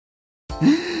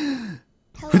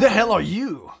Who the hell are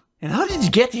you? And how did you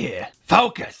get here?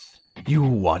 Focus!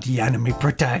 You are the anime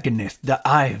protagonist that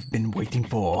I've been waiting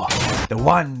for. The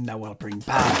one that will bring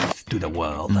balance to the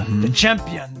world. The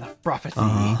champion of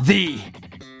prophecy.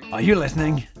 Are you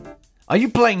listening? Are you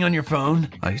playing on your phone?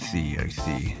 I see.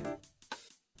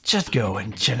 Just go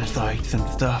and genocide some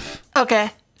stuff.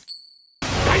 Okay.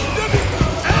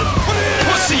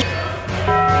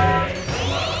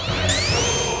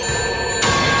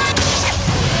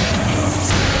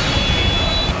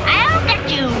 I'll get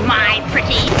you, my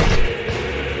pretty.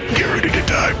 Get ready to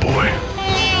die, boy.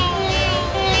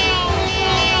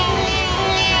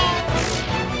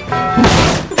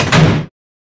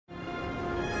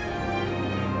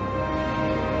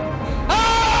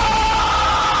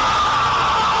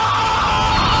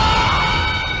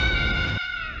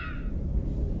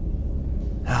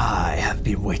 I have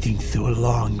been waiting so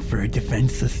long for a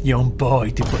defenseless young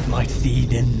boy to put my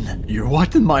seed in. You're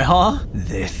wanting my heart?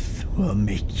 This will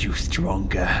make you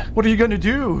stronger. What are you gonna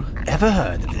do? Ever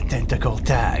heard of the tentacle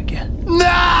tag? No!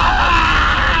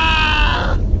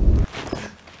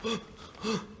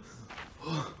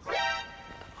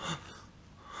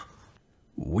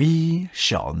 We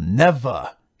shall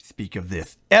never speak of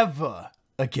this ever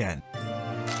again.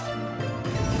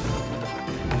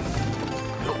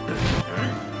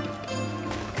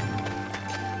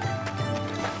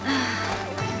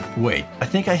 Wait, I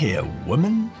think I hear a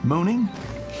woman moaning.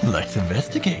 Let's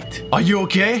investigate. Are you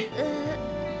okay?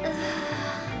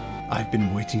 I've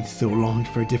been waiting so long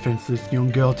for a defenseless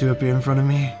young girl to appear in front of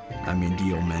me. I mean,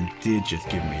 the old man did just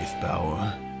give me his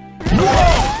power.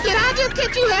 Whoa! Did I just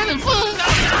catch you having fun?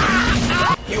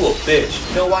 You a bitch.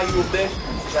 You know why you a bitch?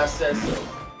 Because I said so.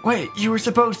 Wait, you were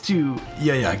supposed to...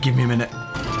 Yeah, give me a minute.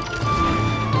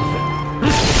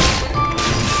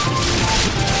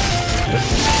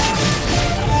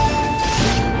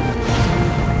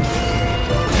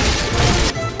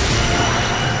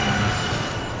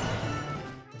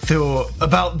 So,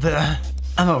 about the...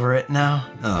 I'm over it now.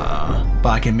 But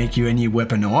I can make you any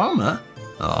weapon or armor.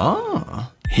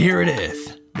 Here it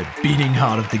is. The beating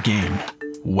heart of the game.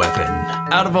 Weapon.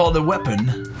 Out of all the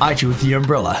weapon, I chose the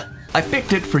umbrella. I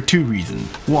picked it for two reasons.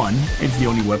 One, it's the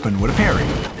only weapon with a parry.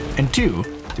 And two,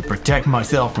 to protect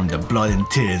myself from the blood and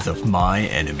tears of my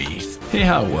enemies. Here's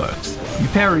how it works. You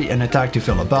parry an attack to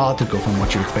fill a bar to go from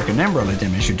what you expect an umbrella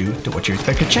damage to do to what you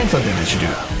expect a chainsaw damage to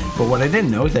do. But what I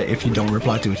didn't know is that if you don't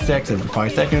reply to its text every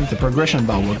 5 seconds, the progression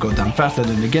bar will go down faster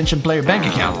than the Genshin player bank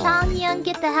account. Young,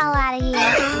 get the hell out of here.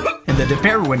 And that the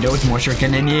parry window is more short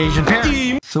than any Asian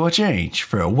parry. So a change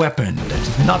for a weapon that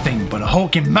is nothing but a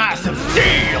hulking mass of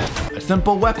steel. A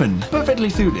simple weapon, perfectly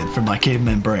suited for my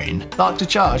caveman brain. Thought to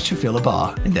charge to fill a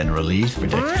bar, and then release for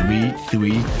that sweet,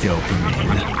 sweet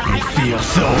dopamine. It feels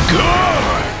so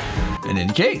good! In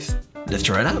any case, let's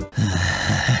try it out.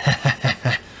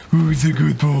 Who's a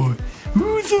good boy?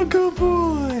 Who's a good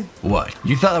boy? What,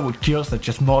 you thought I would kill such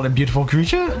a small and beautiful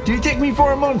creature? Do you take me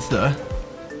for a monster?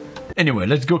 Anyway,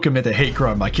 let's go commit a hate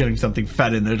crime by killing something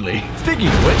fat and ugly. Speaking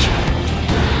of which...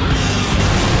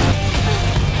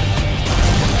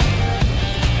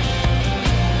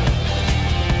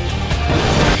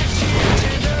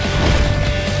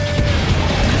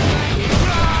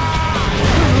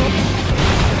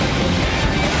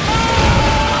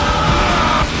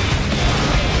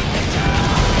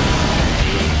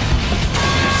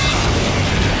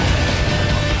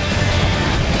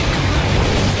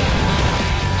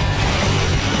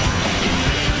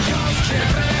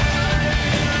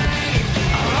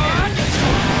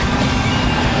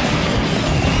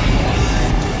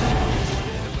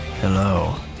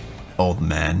 Hello, old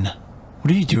man. What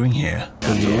are you doing here?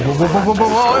 As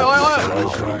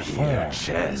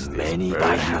many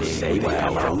as you say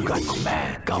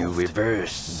you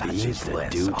reverse the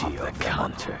instant duty of the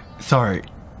hunter. Sorry,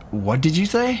 what did you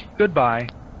say? Goodbye.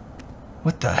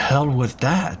 What the hell was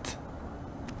that?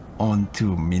 On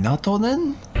to Minato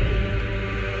then?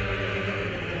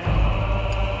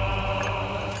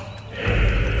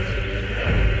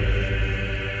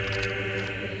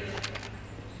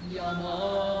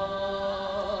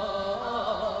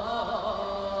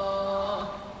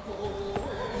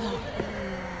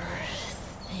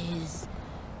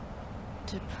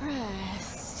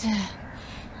 Depressed.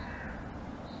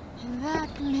 And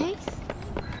that makes...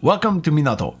 Welcome to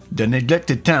Minato, the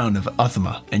neglected town of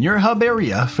Asuma, and your hub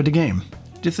area for the game.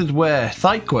 This is where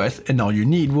side quests and all you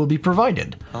need will be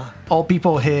provided. All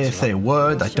people here say a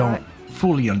word I don't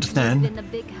fully understand.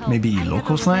 Maybe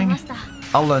local slang?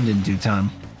 I'll learn in due time.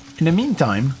 In the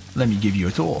meantime, let me give you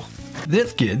a tool.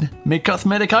 This kid made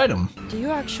cosmetic item. Do you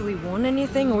actually want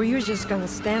anything, or you're just gonna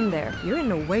stand there? You're in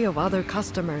the way of other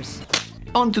customers.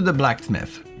 on to the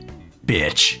blacksmith.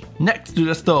 Bitch. Next to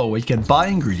the store where you can buy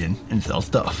ingredients and sell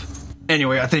stuff.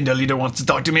 Anyway, I think the leader wants to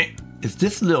talk to me. Is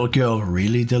this little girl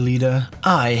really the leader?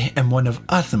 I am one of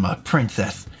Asuma,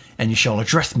 princess, and you shall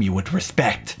address me with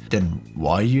respect. Then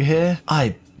why are you here?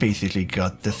 I basically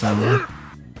got this on.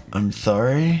 I'm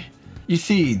sorry. You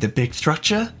see the big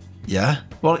structure? Yeah?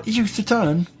 Well, it used to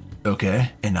turn.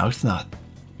 Okay, and now it's not.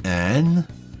 And?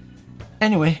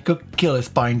 Anyway, go kill a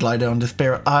spine glider on the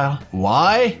spirit isle.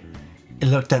 Why? It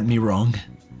looked at me wrong.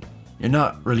 You're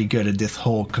not really good at this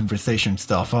whole conversation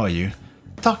stuff, are you?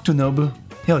 Talk to Nobu.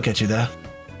 He'll get you there.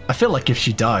 I feel like if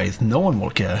she dies, no one will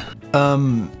care.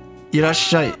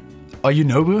 Irashai. Are you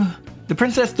Nobu? The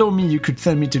princess told me you could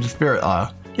send me to the spirit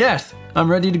isle. Yes,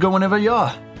 I'm ready to go whenever you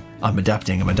are. I'm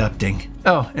adapting.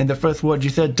 Oh, and the first word you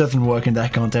said doesn't work in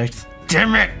that context.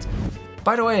 Damn it!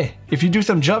 By the way, if you do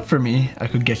some job for me, I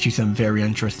could get you some very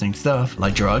interesting stuff,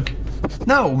 like drug.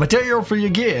 No, material for your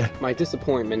gear. My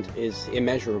disappointment is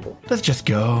immeasurable. Let's just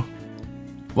go.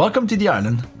 Welcome to the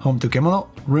island, home to kimono,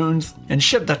 runes, and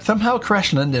ship that somehow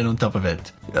crash landed on top of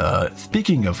it.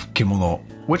 Speaking of kimono,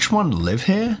 which one live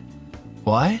here?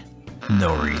 Why?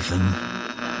 No reason.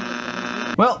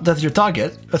 Well, that's your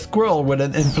target. A squirrel with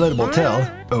an inflatable tail.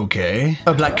 Okay.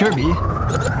 A black Kirby.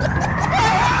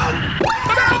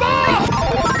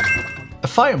 A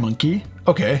fire monkey.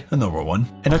 Okay, another one.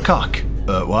 And a cock.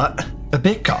 What? A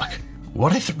big cock.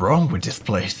 What is wrong with this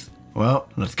place? Well,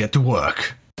 let's get to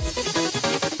work.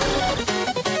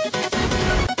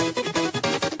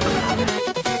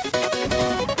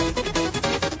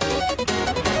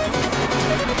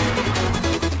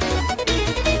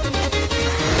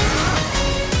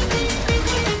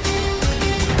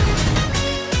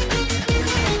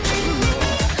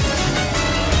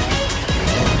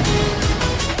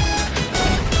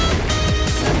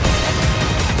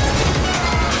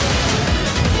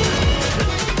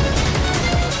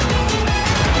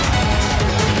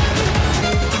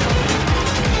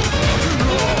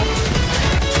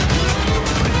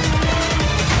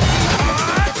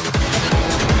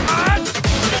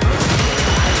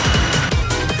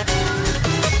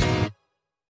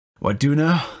 What do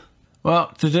now?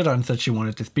 Well, Tsuzuran said she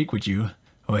wanted to speak with you.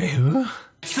 Wait, who?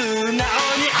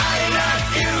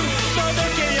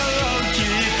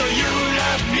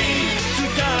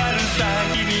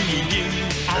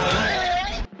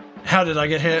 How did I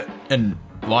get hit? And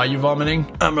why are you vomiting?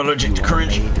 I'm allergic to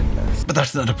cringe. But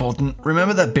that's not important.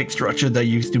 Remember that big structure that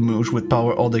used to merge with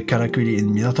power all the karakuri in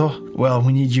Minato? Well,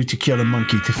 we need you to kill a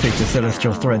monkey to fix a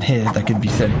celestial thread here that can be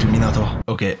sent to Minato.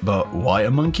 Okay, but why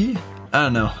a monkey? I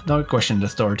don't know. Don't question the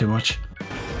story too much.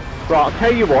 Right, I'll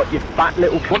tell you what, you fat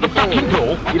little... What the fucking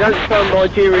door? You don't sound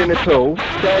Nigerian at all.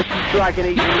 There's some dragon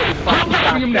eating little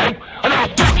fucking bastard. And I'll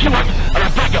fuck you up, and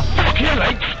I'll break your fucking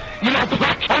legs. You know,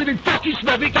 I'll even fucking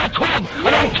snub it, come on,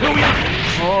 and I'll kill you.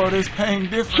 Oh, this pain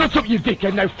different. Shut up, you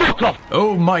dickhead, now fuck off.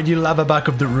 Oh, mighty lava back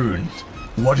of the rune.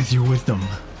 What is your wisdom?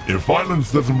 If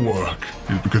violence doesn't work,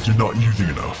 it's because you're not using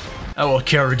enough. I will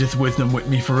carry this wisdom with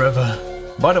me forever.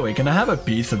 By the way, can I have a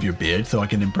piece of your beard so I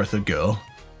can impress a girl?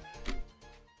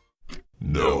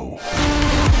 No.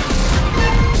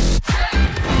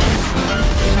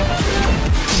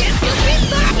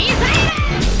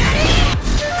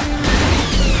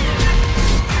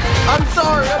 I'm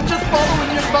sorry, I'm just following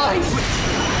your advice.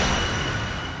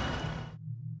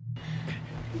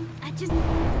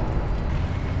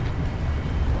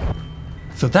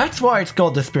 So that's why it's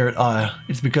called the Spirit Isle.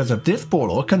 It's because of this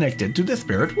portal connected to the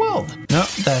spirit world. No,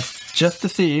 that's just to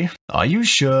see. Are you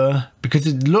sure? Because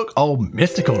it looked all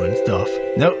mystical and stuff.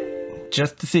 Nope,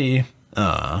 just to see.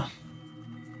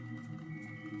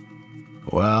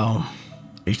 Well,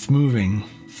 it's moving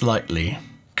slightly.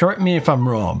 Correct me if I'm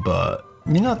wrong, but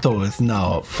Minato is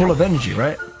now full of energy,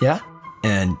 right? Yeah?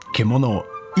 And kimono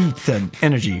eats an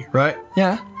energy, right?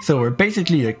 Yeah? So we're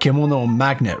basically a kimono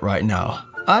magnet right now.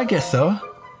 I guess so.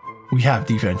 We have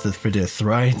defenses for this,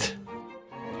 right?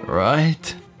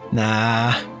 Right?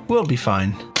 Nah, we'll be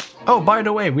fine. Oh, by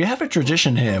the way, we have a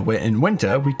tradition here where in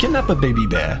winter we kidnap a baby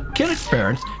bear, kill its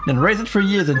parents, then raise it for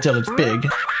years until it's big,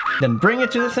 then bring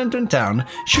it to the center town,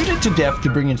 shoot it to death to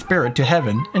bring its spirit to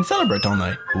heaven, and celebrate all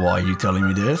night. Why are you telling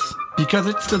me this? Because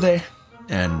it's today.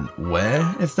 And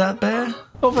where is that bear?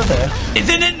 Over there.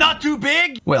 Isn't it not too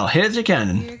big? Well, here's your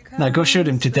cannon. Now go shoot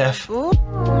him to death.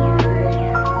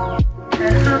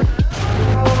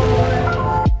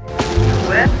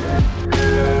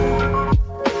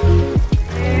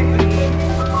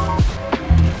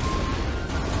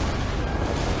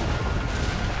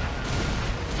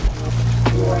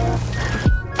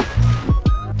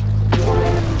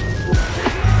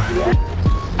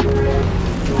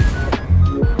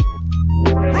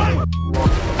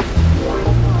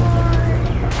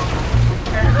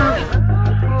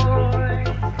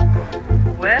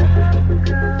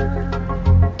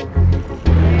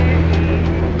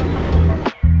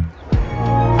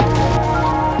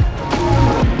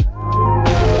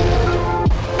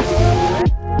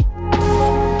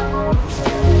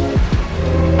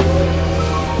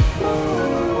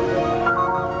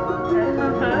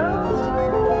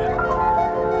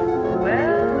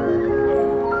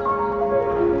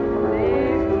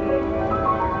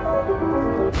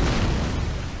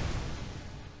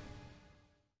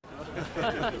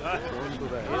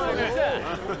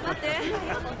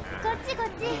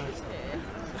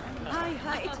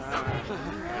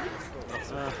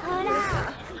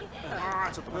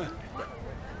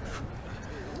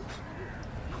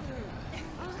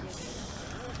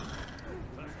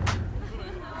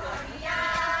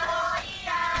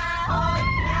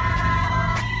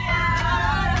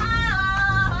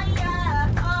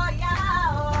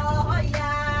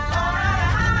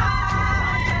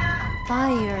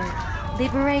 Fire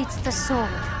liberates the soul.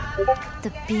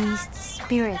 The beast's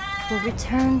spirit will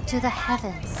return to the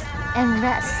heavens and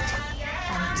rest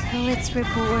until it's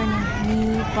reborn in a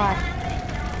new body.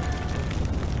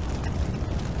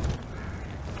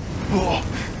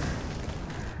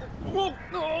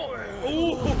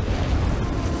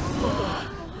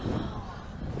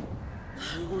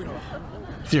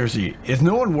 Seriously, is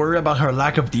no one worried about her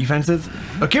lack of defenses?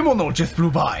 A kimono just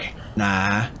flew by.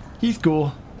 Nah, he's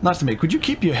cool. Natsume, could you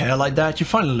keep your hair like that? You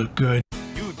finally look good.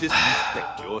 You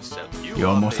disrespect yourself. You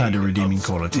almost had a redeeming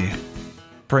quality.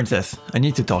 Princess, I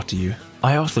need to talk to you.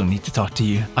 I also need to talk to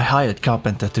you. I hired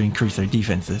Carpenter to increase our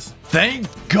defenses. Thank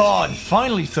God!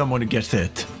 Finally someone who gets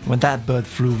it. When that bird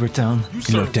flew over town,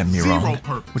 he looked at me wrong,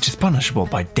 which is punishable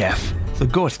by death. So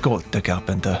go escort the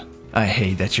Carpenter. I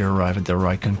hate that you arrive at the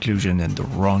right conclusion in the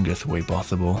wrongest way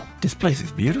possible. This place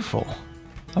is beautiful.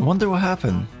 I wonder what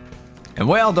happened. And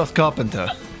where are those Carpenter?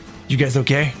 You guys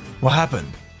okay? What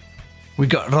happened? We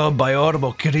got robbed by a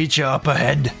horrible creature up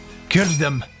ahead. Kill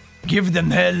them. Give them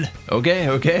hell.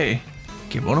 Okay.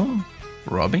 Kimono?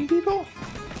 Robbing people?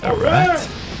 Alright.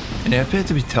 And they appear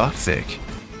to be toxic.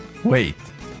 Wait,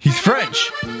 he's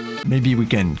French. Maybe we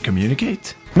can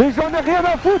communicate? Mais j'en ai rien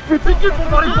à foutre, putain, pour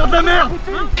parler pour de la merde.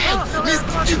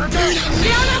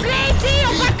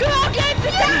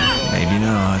 Maybe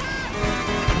not.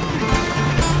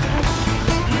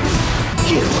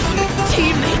 You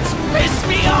teammates piss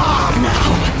me off!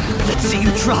 Now, let's see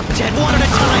you drop dead one at a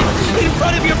time in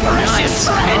front of your precious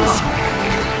friends!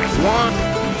 1,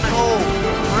 2,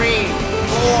 3,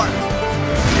 4.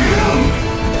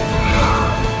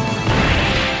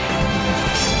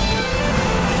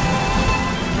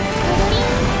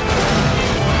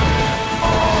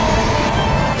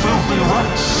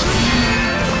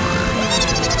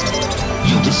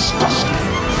 You disgusting!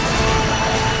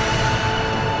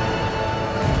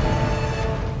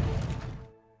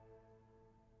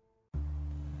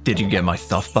 Did you get my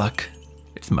stuff back?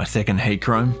 It's my second hate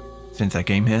crime since I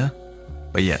came here.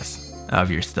 But yes, I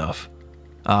have your stuff.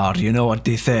 You know what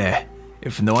they say.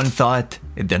 If no one saw it,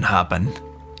 it didn't happen.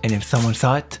 And if someone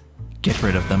saw it, get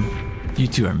rid of them. You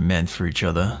two are meant for each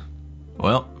other.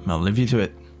 Well, I'll leave you to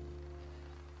it.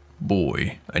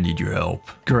 Boy, I need your help.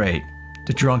 Great.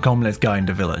 The drunk homeless guy in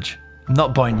the village. I'm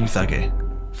not buying you sake.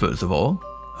 First of all,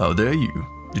 how dare you?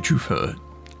 The truth hurt.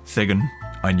 Second,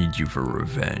 I need you for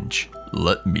revenge.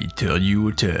 Let me tell you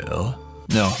a tale.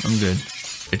 No, I'm good.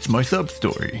 It's my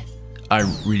sub-story. I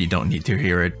really don't need to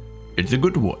hear it. It's a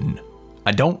good one.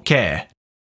 I don't care.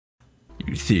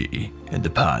 You see, in the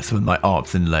past when my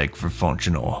arms and legs were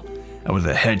functional, I was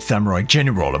a head samurai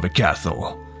general of a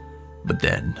castle. But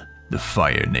then, the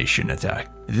Fire Nation attacked.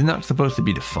 Is it not supposed to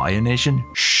be the Fire Nation?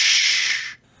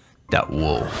 Shh! That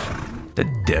wolf, the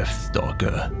Death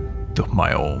Stalker, took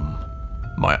my home,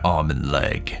 my arm and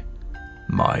leg,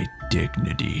 my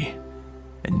dignity.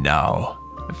 And now,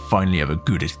 I finally have a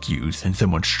good excuse and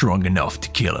someone strong enough to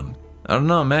kill him. I don't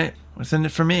know, mate. What's in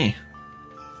it for me?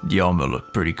 The armor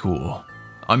looked pretty cool.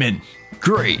 I'm in.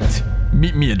 Great!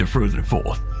 Meet me at the Frozen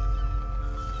Fourth.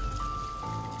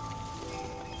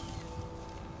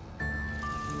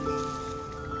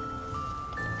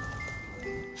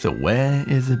 So where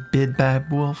is a big bad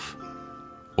wolf?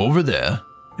 Over there,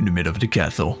 in the middle of the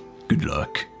castle. Good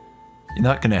luck. You're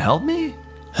not gonna help me?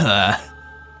 Ha!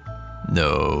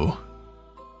 No.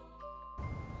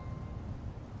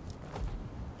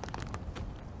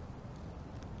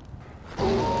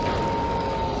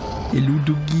 Hello,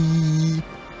 doggy.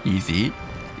 Easy,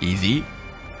 easy.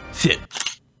 Sit.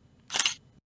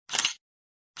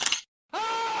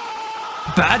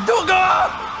 Bad doggo!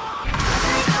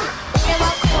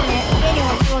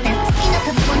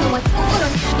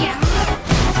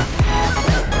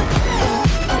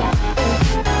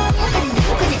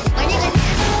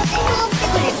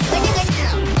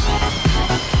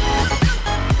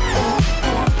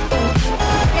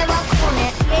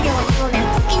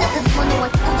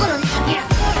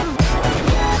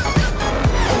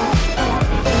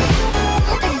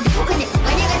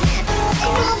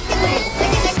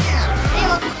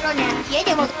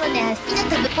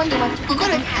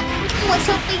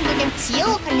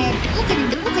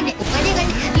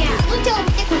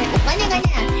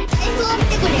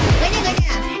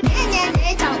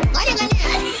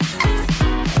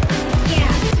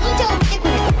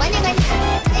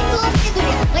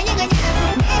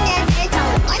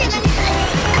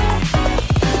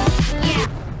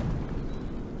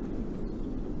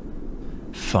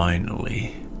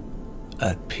 Finally,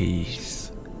 at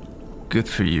peace. Good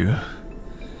for you.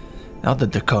 Now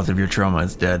that the cause of your trauma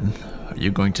is dead, are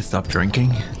you going to stop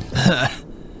drinking?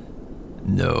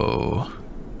 No.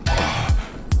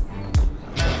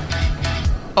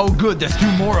 Oh good, there's 2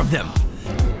 more of them!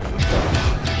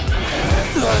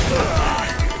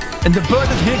 And the bird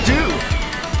is here too!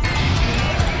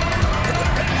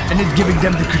 And it's giving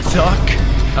them the good suck?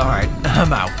 Alright,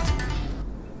 I'm out.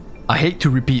 I hate to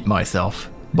repeat myself,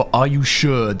 but are you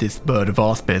sure this bird of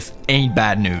auspice ain't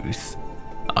bad news?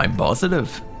 I'm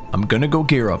positive. I'm gonna go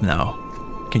gear up now.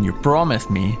 Can you promise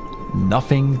me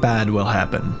nothing bad will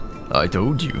happen? I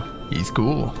told you, he's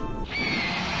cool.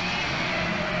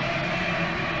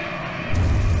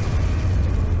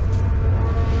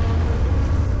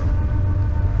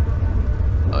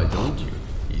 I told you,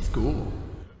 he's cool.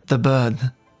 The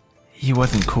bird, he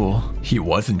wasn't cool. He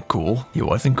wasn't cool. He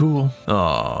wasn't cool.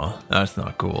 Aw, that's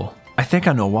not cool. I think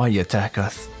I know why you attack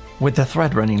us. With the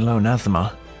threat running low in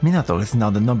Azuma, Minato is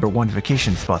now the #1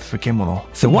 vacation spot for kimono.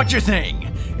 So what you're saying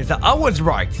is that I was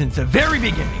right since the very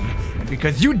beginning, and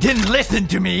because you didn't listen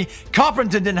to me,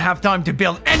 Carpenter didn't have time to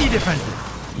build any defenses.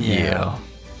 Yeah.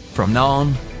 From now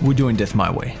on, we're doing this my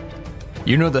way.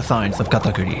 You know the science of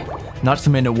katakuri, not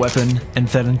submit a weapon and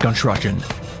set in construction.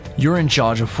 You're in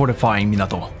charge of fortifying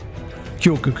Minato.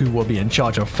 Kyokuku will be in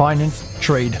charge of finance,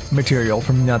 trade, material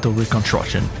for Minato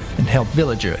reconstruction, and help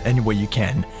villager any way you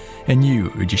can. And you,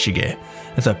 Ujishige,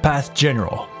 as a past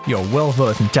general, you're well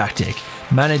versed in tactic,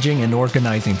 managing and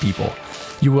organizing people.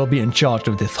 You will be in charge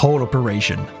of this whole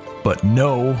operation. But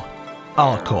no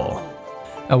alcohol.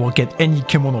 I will get any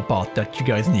kimono part that you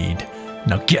guys need.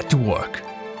 Now get to work.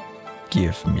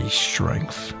 Give me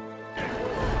strength.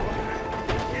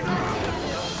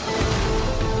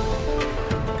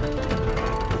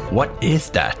 What is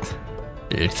that?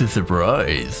 It's a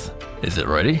surprise. Is it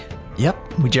ready?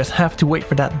 Yep, we just have to wait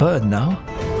for that bird now.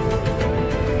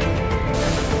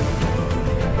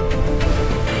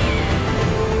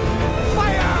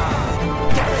 Fire!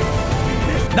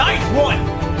 Nice one!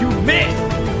 You missed!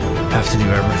 Have to do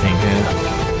everything here.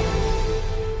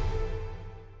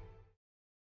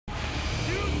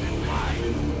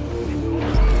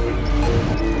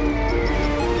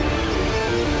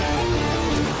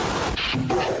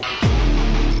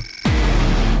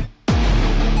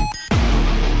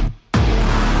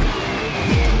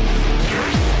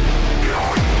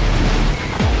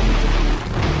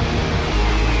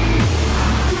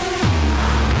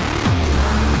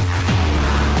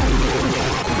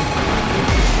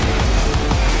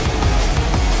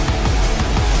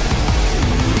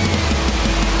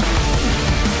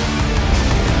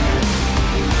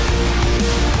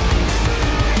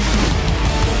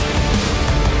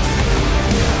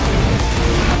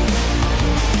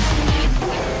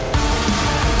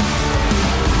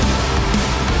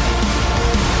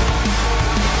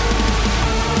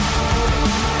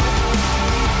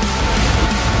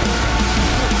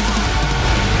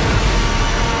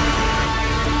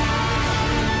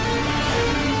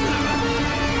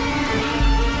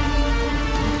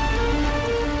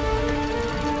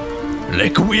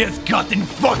 Look who has gotten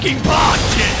fucking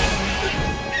parted!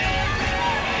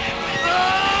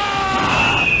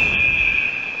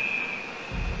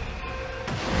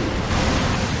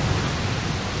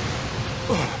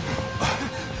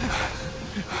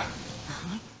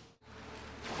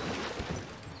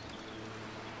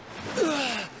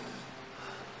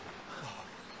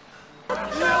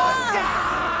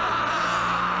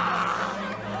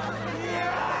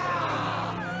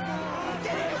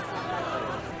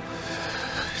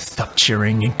 Stop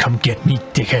cheering and come get me,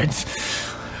 dickheads.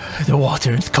 The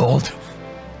water is cold.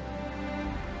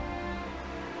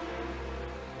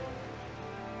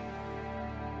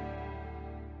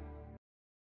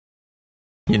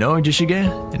 You know, Jishige,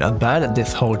 you're not bad at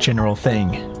this whole general thing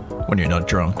when you're not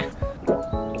drunk.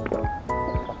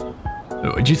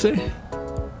 What'd you say?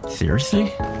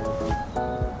 Seriously?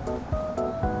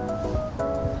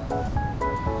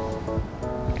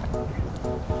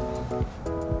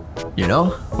 You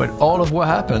know, with all of what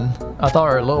happened, I thought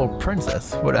our little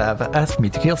princess would have asked me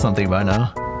to kill something by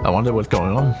now. I wonder what's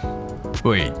going on.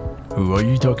 Wait, who are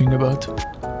you talking about?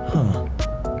 Huh,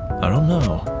 I don't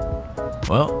know.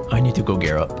 Well, I need to go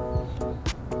gear up.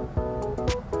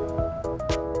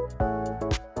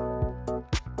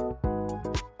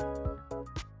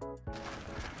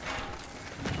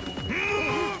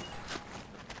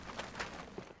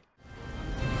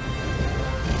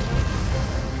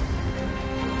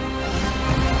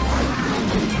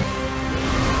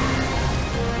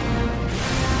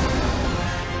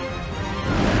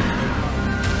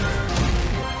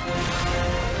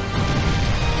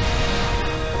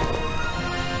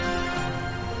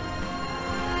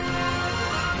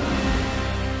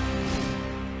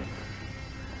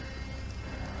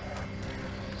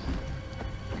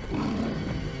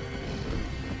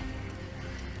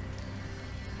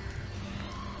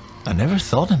 I never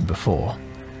saw them before.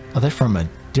 Are they from a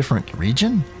different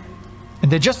region?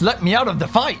 And they just let me out of the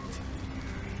fight!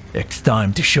 It's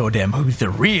time to show them who's the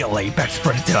real apex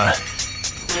predator.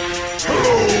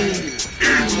 Hello,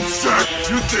 insect!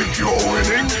 You think you're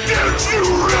winning? Did you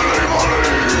really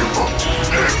believe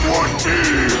it would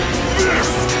be this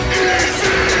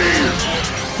easy?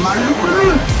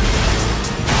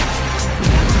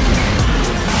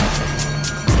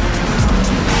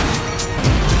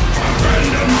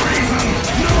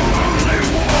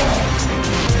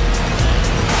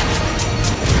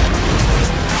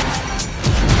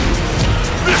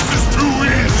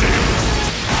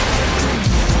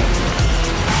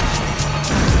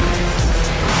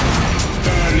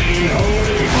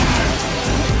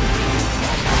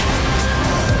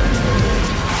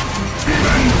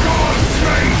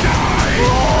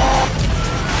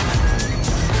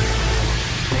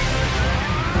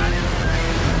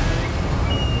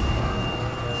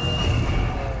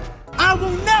 I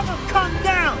will never come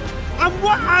down! I'm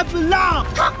where I belong!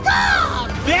 Come down,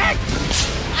 bitch!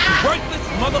 Worthless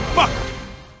motherfucker!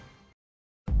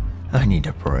 I need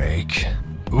a break.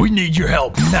 We need your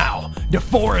help now! The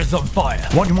forest is on fire!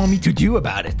 What do you want me to do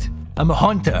about it? I'm a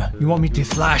hunter. You want me to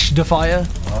slash the fire?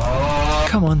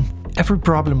 Come on. Every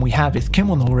problem we have is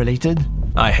kimono related.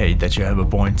 I hate that you have a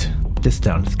point. This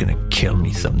town is gonna kill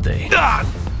me someday. Ah!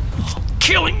 It's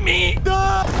killing me!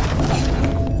 I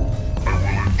will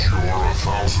endure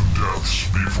 1,000 deaths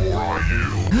before I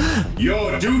heal.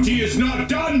 Your duty is not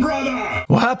done, brother!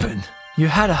 What happened? You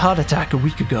had a heart attack a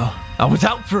week ago. I was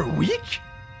out for a week?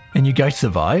 And you guys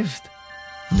survived?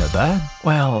 Not bad.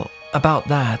 Well, about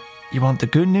that, you want the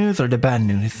good news or the bad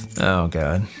news? Oh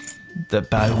god. The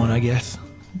bad one, I guess.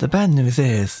 The bad news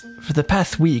is, for the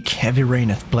past week, heavy rain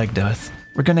has plagued us.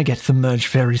 We're gonna get submerged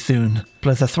very soon.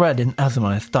 Plus the threat in Azuma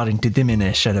is starting to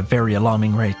diminish at a very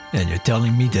alarming rate. And you're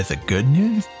telling me there's a good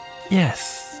news?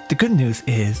 Yes, the good news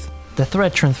is, the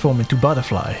threat transformed into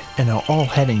butterfly and are all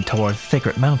heading towards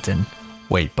Sacred Mountain.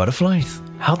 Wait, butterflies?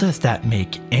 How does that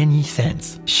make any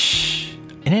sense? Shh.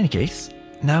 In any case,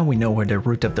 now we know where the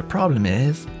root of the problem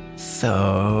is.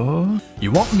 So...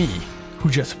 You want me, who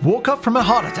just woke up from a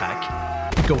heart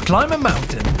attack, to go climb a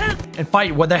mountain and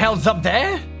fight what the hell's up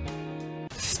there?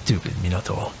 Stupid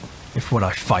Minato. If what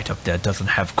I fight up there doesn't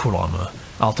have cool armor,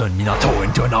 I'll turn Minato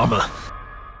into an armor.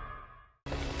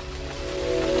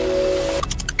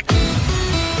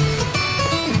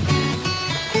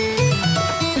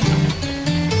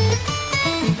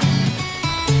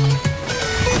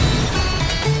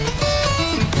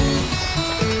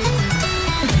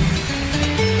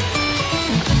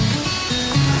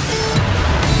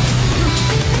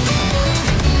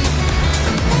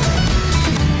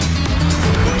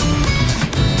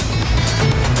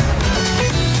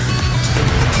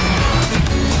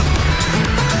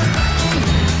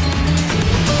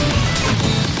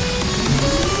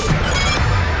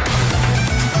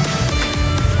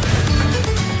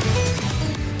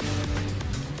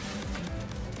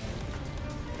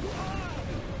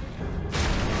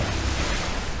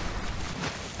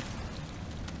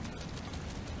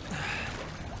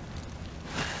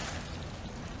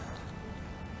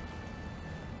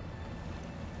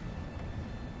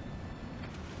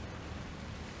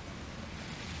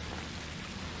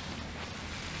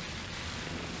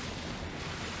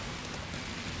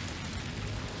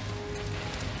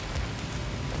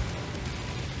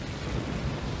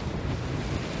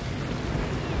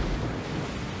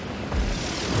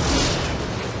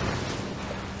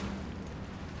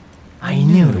 I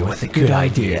knew it was a good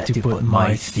idea to put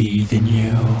my seed in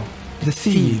you. The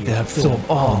seed that absorbed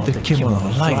all the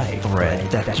kimono life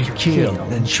thread that you killed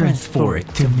and transfer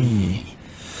it to me.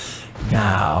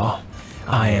 Now,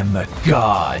 I am a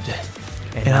god,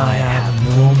 and I have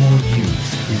no more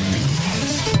use for you.